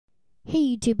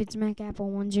Hey YouTube, it's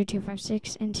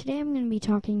MacApple10256, and today I'm going to be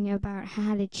talking about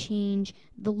how to change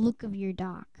the look of your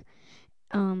dock.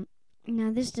 Um,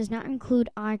 Now this does not include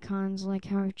icons like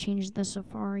how I've changed the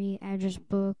Safari address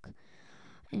book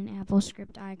and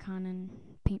AppleScript icon and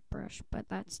Paintbrush, but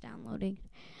that's downloading.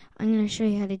 I'm going to show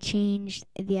you how to change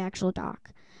the actual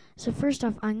dock. So first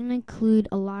off, I'm going to include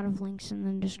a lot of links in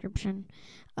the description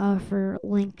for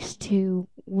links to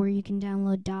where you can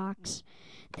download docks.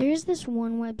 There's this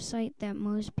one website that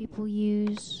most people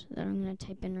use that I'm going to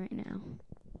type in right now.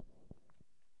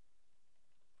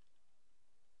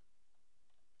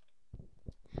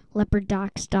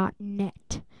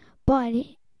 leoparddocs.net. But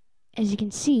as you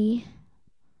can see,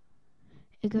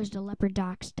 it goes to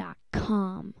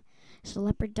leoparddocs.com. So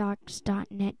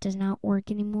leoparddocs.net does not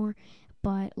work anymore,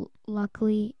 but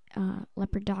luckily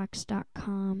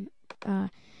leoparddocs.com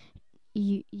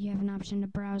you have an option to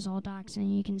browse all docs,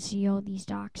 and you can see all these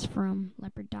docs from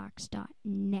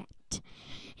leoparddocs.net.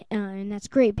 And that's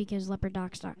great because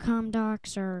leoparddocs.com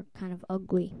docs are kind of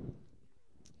ugly.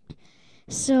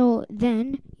 So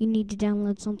then you need to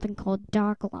download something called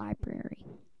Doc Library.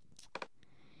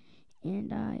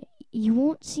 And you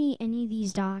won't see any of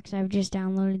these docs. I've just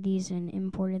downloaded these and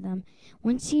imported them.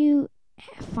 Once you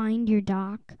find your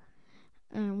doc,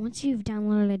 once you've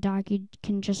downloaded a doc, you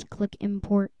can just click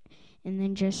import and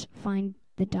then just find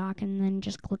the doc and then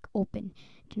just click open.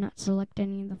 Do not select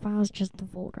any of the files, just the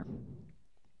folder.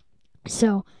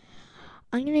 So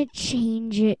I'm going to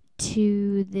change it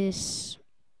to this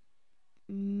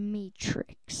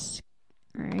matrix.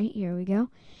 Alright, here we go.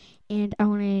 And I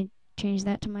want to change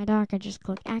that to my doc. I just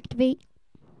click activate.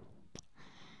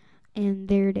 And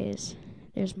there it is.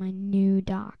 There's my new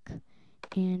doc.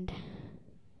 And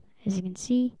as you can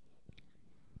see,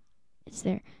 it's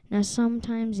there. Now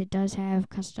sometimes it does have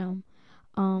custom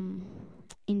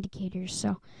indicators.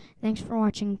 So thanks for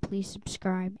watching. Please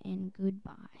subscribe and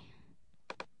goodbye.